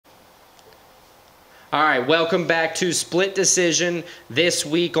All right, welcome back to Split Decision. This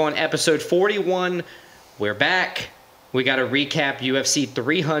week on episode 41, we're back. We got to recap UFC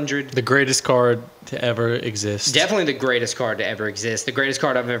 300. The greatest card to ever exist. Definitely the greatest card to ever exist. The greatest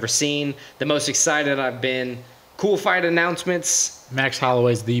card I've ever seen. The most excited I've been. Cool fight announcements. Max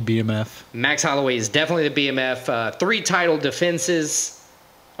Holloway's the BMF. Max Holloway is definitely the BMF. 3 title defenses.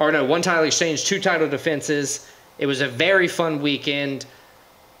 Or no, 1 title exchange, 2 title defenses. It was a very fun weekend.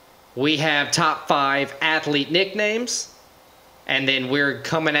 We have top 5 athlete nicknames. And then we're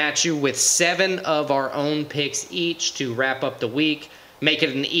coming at you with 7 of our own picks each to wrap up the week. Make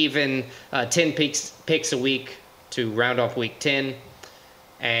it an even 10 picks a week to round off week 10.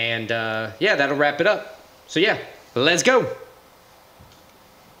 And yeah, that'll wrap it up. So yeah, let's go.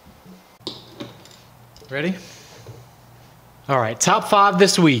 Ready? All right, top 5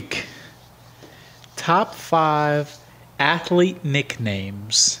 this week. Top 5 athlete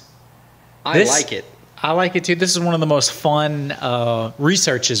nicknames. I like it. I like it too. This is one of the most fun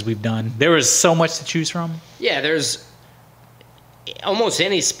researches we've done. There was so much to choose from. Yeah, there's almost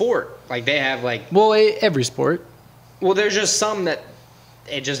any sport. Like they have like... Well, every sport. Well, there's just some that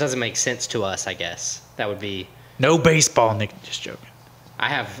it just doesn't make sense to us, I guess. That would be... No baseball, Nick. Just joking. I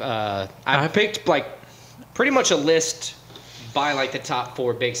have... I've picked like pretty much a list by like the top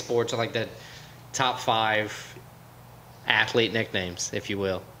 4 big sports or like the top 5 athlete nicknames, if you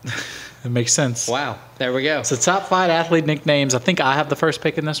will. It makes sense. Wow, there we go. So top 5 athlete nicknames. I think I have the first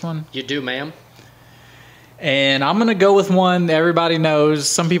pick in this one. You do, ma'am. And I'm going to go with one that everybody knows.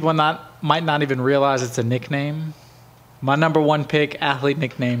 Some people might not even realize it's a nickname. My number 1 pick athlete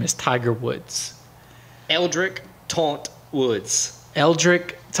nickname is Tiger Woods. Eldrick Taunt Woods.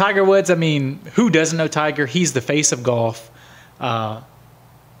 Eldrick. Tiger Woods, I mean, who doesn't know Tiger? He's the face of golf.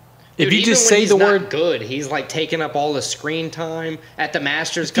 Dude, if you just say the word good, he's like taking up all the screen time at the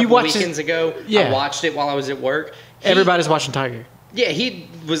Masters a couple weekends ago. Yeah. I watched it while I was at work. Everybody's watching Tiger. Yeah, he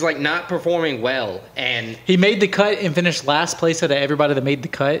was like not performing well, and he made the cut and finished last place out of everybody that made the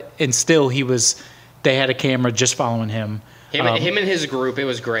cut, and still they had a camera just following him. Him and his group, it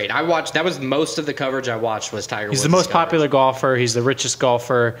was great. I watched. That was most of the coverage I watched was Tiger Woods. He's the most popular golfer. He's the richest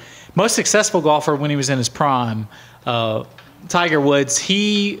golfer, most successful golfer when he was in his prime. Tiger Woods.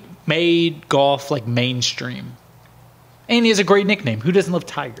 He made golf like mainstream, and he has a great nickname. Who doesn't love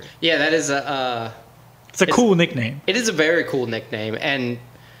Tiger? Yeah, that is it's a cool nickname. It is a very cool nickname, and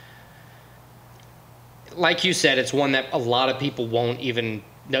like you said, it's one that a lot of people don't even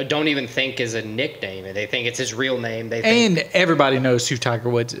think is a nickname. They think it's his real name. And everybody knows who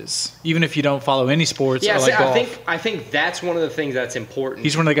Tiger Woods is, even if you don't follow any sports or like golf. I think that's one of the things that's important.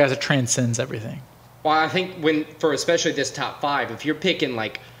 He's one of the guys that transcends everything. Well, I think for especially this top 5, if you're picking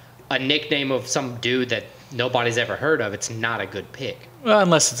like a nickname of some dude that nobody's ever heard of, it's not a good pick. Well,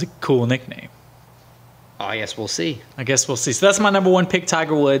 unless it's a cool nickname. Oh, I guess we'll see. So that's my number 1 pick,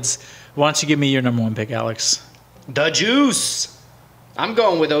 Tiger Woods. Why don't you give me your number 1 pick, Alex? The Juice. I'm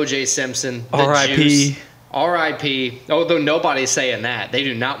going with O.J. Simpson. R.I.P. R.I.P. Although nobody's saying that. They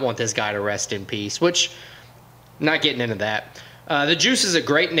do not want this guy to rest in peace, which, not getting into that. The Juice is a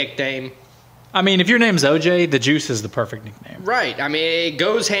great nickname. I mean, if your name's O.J., the Juice is the perfect nickname. Right. I mean, it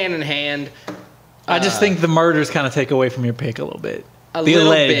goes hand in hand. I just think the murders kind of take away from your pick a little bit. A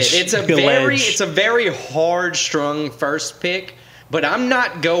little bit. It's a very hard-strung first pick. But I'm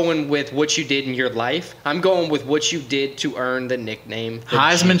not going with what you did in your life. I'm going with what you did to earn the nickname.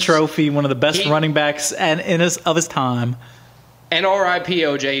 Heisman Trophy, one of the best running backs of his time. And R.I.P.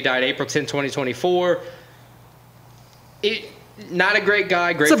 O.J. died April 10, 2024. Not a great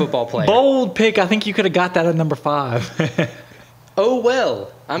guy, great football player. Bold pick. I think you could have got that at number 5. Oh,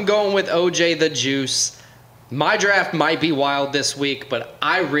 well. I'm going with O.J. the Juice. My draft might be wild this week, but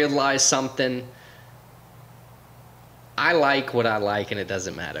I realized something. I like what I like, and it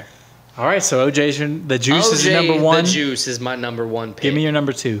doesn't matter. All right, so the Juice is your number 1. The Juice is my number 1 pick. Give me your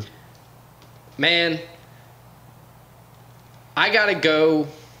number 2. Man, I got to go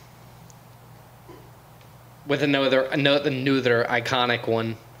with another iconic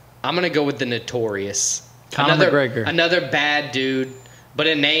one. I'm going to go with the Notorious. Conor McGregor. Another bad dude, but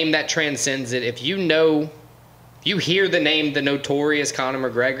a name that transcends it. If you hear the name The Notorious Conor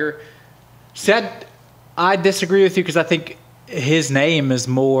McGregor. I disagree with you because I think his name is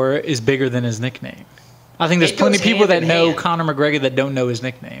bigger than his nickname. I think there's plenty of people that know Conor McGregor that don't know his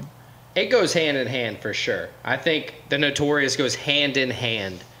nickname. It goes hand in hand for sure. I think The Notorious goes hand in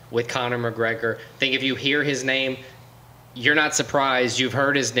hand with Conor McGregor. I think if you hear his name, you're not surprised. You've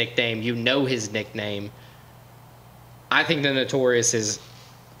heard his nickname. You know his nickname. I think The Notorious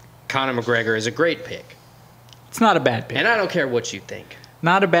Conor McGregor is a great pick. It's not a bad pick. And I don't care what you think.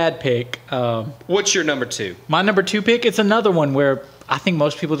 Not a bad pick. What's your number 2? My number 2 pick, it's another one where I think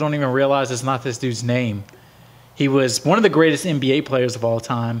most people don't even realize it's not this dude's name. He was one of the greatest NBA players of all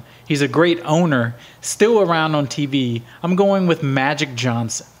time. He's a great owner, still around on TV. I'm going with Magic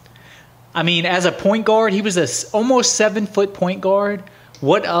Johnson. I mean, as a point guard, he was almost 7-foot point guard.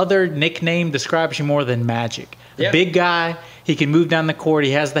 What other nickname describes you more than Magic? Yep. A big guy. He can move down the court.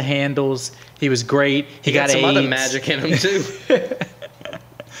 He has the handles. He was great. He got some AIDS. other magic in him, too.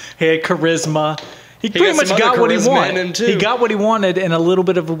 He had charisma. He pretty got much some got other what he charisma in him, wanted. too. He got what he wanted and a little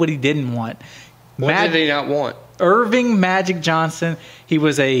bit of what he didn't want. What did he not want? Irving Magic Johnson. He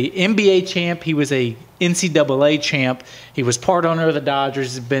was a NBA champ. He was a NCAA champ. He was part owner of the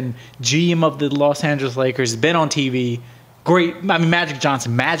Dodgers. He's been GM of the Los Angeles Lakers. He's been on TV. Great. I mean, Magic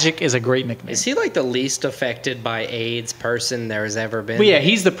Johnson. Magic is a great nickname. Is he like the least affected by AIDS person there has ever been? But yeah,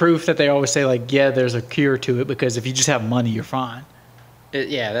 he's the proof that they always say, like, yeah, there's a cure to it because if you just have money, you're fine.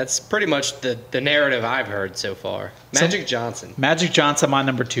 Yeah, that's pretty much the narrative I've heard so far. Magic Johnson. Magic Johnson, my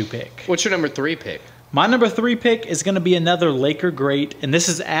number 2 pick. What's your number 3 pick? My number 3 pick is going to be another Laker great, and this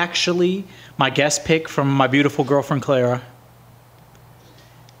is actually my guest pick from my beautiful girlfriend, Clara.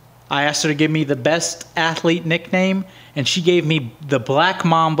 I asked her to give me the best athlete nickname, and she gave me the Black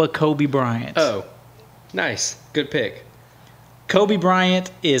Mamba, Kobe Bryant. Oh, nice. Good pick. Kobe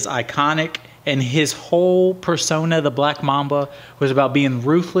Bryant is iconic, and his whole persona, the Black Mamba, was about being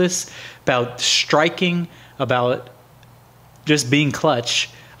ruthless, about striking, about just being clutch.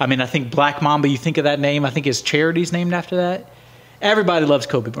 I mean, I think Black Mamba, you think of that name, I think his charity's named after that. Everybody loves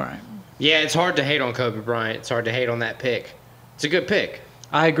Kobe Bryant. Yeah, it's hard to hate on Kobe Bryant. It's hard to hate on that pick. It's a good pick.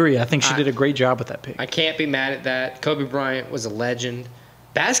 I agree. I think she did a great job with that pick. I can't be mad at that. Kobe Bryant was a legend.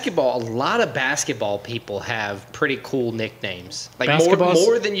 Basketball, a lot of basketball people have pretty cool nicknames. Like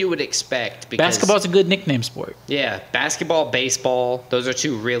more than you would expect. Because, basketball's a good nickname sport. Yeah, basketball, baseball, those are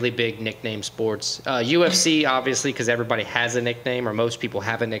 2 really big nickname sports. UFC, obviously, because everybody has a nickname, or most people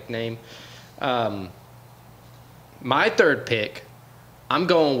have a nickname. My 3rd pick, I'm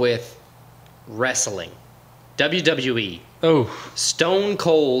going with wrestling. WWE. Oh. Stone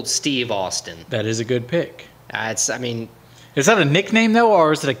Cold Steve Austin. That is a good pick. Is that a nickname, though,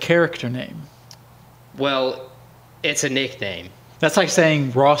 or is it a character name? Well, it's a nickname. That's like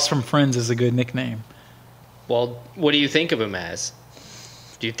saying Ross from Friends is a good nickname. Well, what do you think of him as?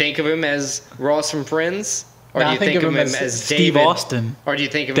 Do you think of him as Ross from Friends? Or do you think of him as Steve Austin? Or do you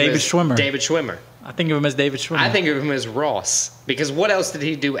think of him as Schwimmer? David Schwimmer? I think of him as David Schwimmer. I think of him as Ross. Because what else did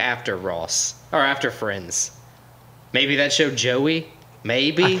he do after Ross? Or after Friends? Maybe that show Joey?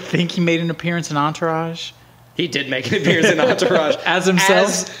 Maybe? I think he made an appearance in Entourage. He did make an appearance in Entourage. As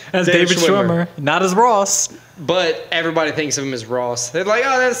himself. As David Schwimmer. Not as Ross. But everybody thinks of him as Ross. They're like,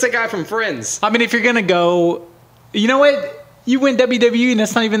 oh, that's the guy from Friends. I mean, if you're going to go... You know what? You win WWE, and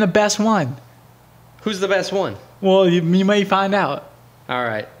that's not even the best one. Who's the best one? Well, you may find out. All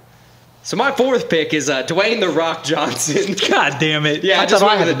right. So my 4th pick is Dwayne "The Rock" Johnson. God damn it. Yeah, I just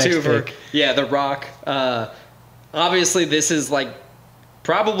went with a 2 Yeah, The Rock. Obviously, this is like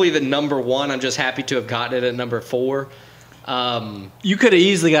probably the number 1. I'm just happy to have gotten it at number 4. You could have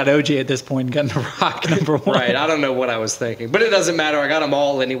easily got OJ at this point and gotten The Rock number 1. Right. I don't know what I was thinking. But it doesn't matter. I got them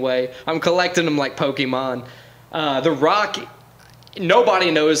all anyway. I'm collecting them like Pokemon. The Rock, nobody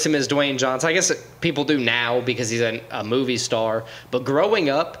knows him as Dwayne Johnson. I guess people do now because he's a movie star. But growing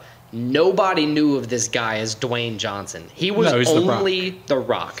up, nobody knew of this guy as Dwayne Johnson. He was only The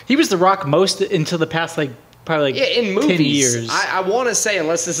Rock. He was The Rock most until the past, probably in movies. 10 years. I want to say,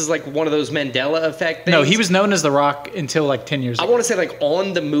 unless this is like one of those Mandela effect things. No, he was known as The Rock until 10 years ago. I want to say like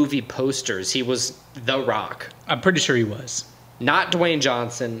on the movie posters, he was The Rock. I'm pretty sure he was. Not Dwayne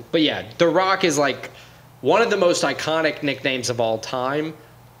Johnson. But yeah, The Rock is like one of the most iconic nicknames of all time.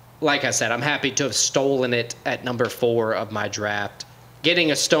 Like I said, I'm happy to have stolen it at number 4 of my draft.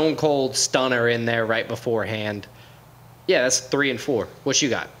 Getting a Stone Cold Stunner in there right beforehand. Yeah, that's 3 and 4. What you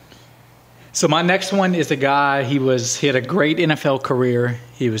got? So my next one is a guy, he had a great NFL career.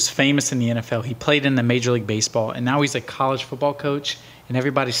 He was famous in the NFL. He played in the Major League Baseball, and now he's a college football coach, and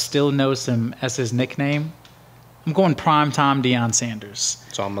everybody still knows him as his nickname. I'm going primetime Deion Sanders.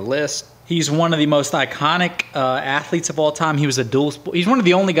 It's on my list. He's one of the most iconic athletes of all time. He was he's one of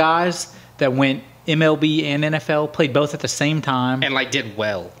the only guys that went MLB and NFL, played both at the same time. And did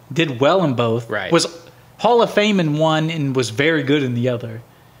well. Did well in both. Right. Was Hall of Fame in one and was very good in the other.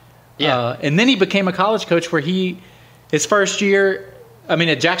 Yeah. And then he became a college coach where his first year,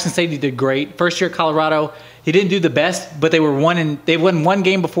 at Jackson State he did great. First year at Colorado, he didn't do the best, but they won one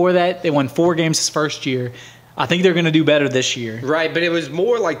game before that. They won 4 games his first year. I think they're going to do better this year. Right, but it was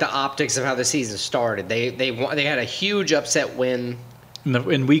more like the optics of how the season started. They had a huge upset win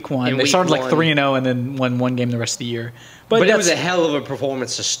in week one. In They week started like one. 3-0 and then won one game the rest of the year. But it that's was a hell of a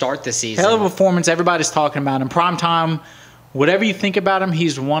performance to start the season. hell of a performance. Everybody's talking about him. Prime time, whatever you think about him,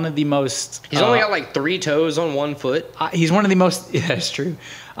 he's one of the most. He's only got like 3 toes on 1 foot. He's one of the most. Yeah, that's true.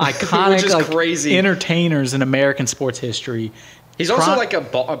 Iconic, Which is like, crazy. entertainers in American sports history. He's also like a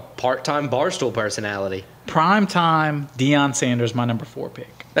part-time Barstool personality. Prime time, Deion Sanders, my number 4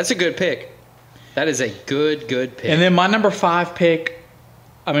 pick. That's a good pick. That is a good pick. And then my number 5 pick.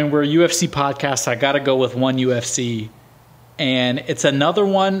 I mean, we're a UFC podcast. So I got to go with one UFC. And it's another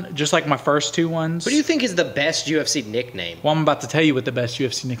one, just like my first 2 ones. What do you think is the best UFC nickname? Well, I'm about to tell you what the best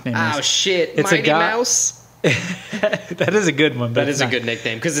UFC nickname is. Oh, shit. It's a Mighty guy- Mouse? That is a good one. But That it's is a not. good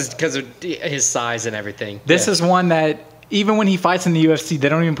nickname because of his size and everything. This Yeah. is one that even when he fights in the UFC, they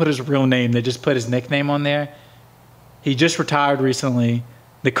don't even put his real name. They just put his nickname on there. He just retired recently.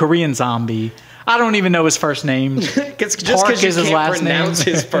 The Korean Zombie. I don't even know his first name. Just Park because you is his can't last name. pronounce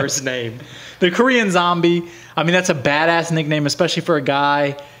his first name. The Korean Zombie. I mean, that's a badass nickname, especially for a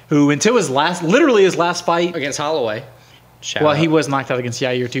guy who, until his last fight, Against Holloway. Shout well, out. he was knocked out against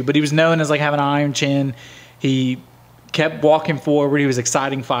Yair too, but he was known as like having an iron chin. He kept walking forward. He was an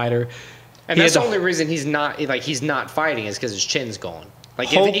exciting fighter. And He that's had the the- only reason he's not fighting is because his chin's gone. Like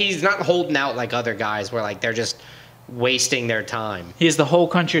Whole- if he's not holding out like other guys where like they're just wasting their time. He has the whole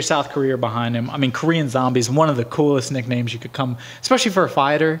country of South Korea behind him. I mean, Korean Zombie is one of the coolest nicknames you could come, especially for a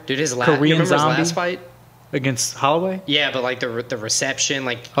fighter. Dude, his Korean you remember Zombie his last fight? against Holloway. Yeah, but like the reception,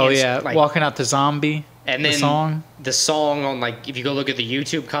 like Oh it's, yeah, like, walking out the zombie. and the then song. on like if you go look at the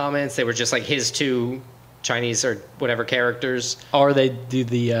YouTube comments, they were just like his 2 Chinese or whatever characters. Or they do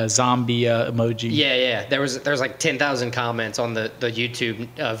the zombie emoji. Yeah. There's like 10,000 comments on the YouTube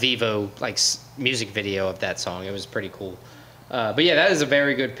Vivo like music video of that song. It was pretty cool. But yeah, that is a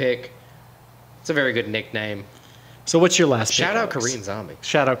very good pick. It's a very good nickname. So what's your last pick, Shout out Alex? Korean Zombie.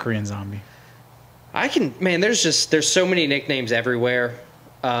 Shout out Korean Zombie. There's so many nicknames everywhere.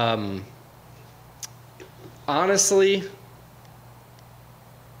 Honestly,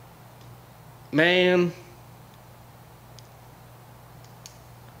 man,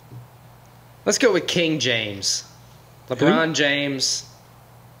 let's go with King James. LeBron James.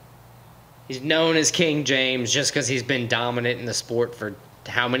 He's known as King James just because he's been dominant in the sport for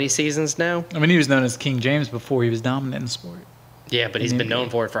how many seasons now? I mean, he was known as King James before he was dominant in the sport. Yeah, but he's been known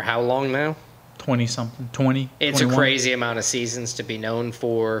for it for how long now? 20-something. 20. It's 21. a crazy amount of seasons to be known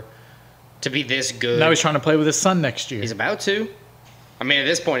for, to be this good. Now he's trying to play with his son next year. He's about to. I mean, at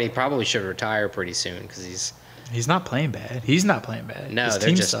this point, he probably should retire pretty soon because He's not playing bad. He's not playing bad. no, his they're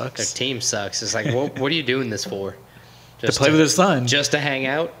team just sucks. their team sucks. It's like, what are you doing this for? To play with his son. just to hang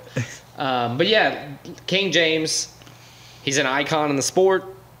out. But yeah, King James, he's an icon in the sport.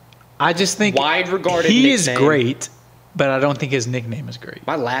 I just think Wide regarded he is nickname. great, but I don't think his nickname is great.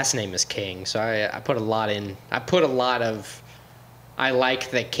 My last name is King, so I put a lot in. I like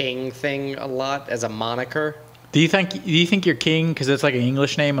the King thing a lot as a moniker. Do you think you're King because it's like an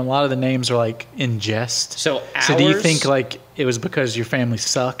English name? And a lot of the names are like in jest. So do you ours- think like it was because your family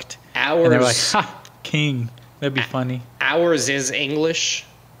sucked? Ours, And they were like, ha, King. That'd be funny. ours is English.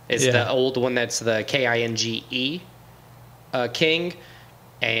 Is Yeah. the old one that's the Kinge, King,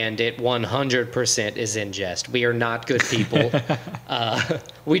 and it 100% is in jest. We are not good people.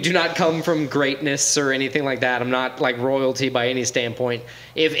 We do not come from greatness or anything like that. I'm not like royalty by any standpoint.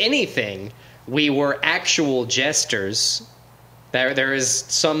 If anything, we were actual jesters. There is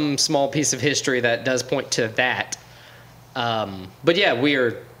some small piece of history that does point to that. But yeah, we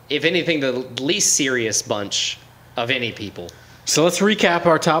are, if anything, the least serious bunch of any people. So let's recap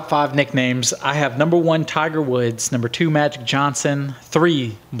our top 5 nicknames. I have number 1, Tiger Woods. Number 2, Magic Johnson.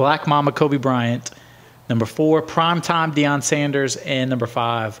 3, Black Mama Kobe Bryant. Number 4, Primetime Deion Sanders. And number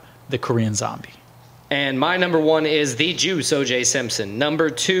 5, the Korean Zombie. And my number 1 is the Juice O.J. Simpson. Number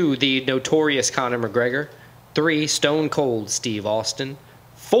 2, the notorious Conor McGregor. 3, Stone Cold Steve Austin.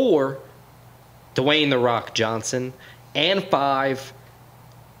 4, Dwayne The Rock Johnson. And 5,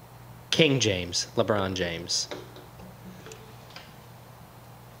 King James, LeBron James.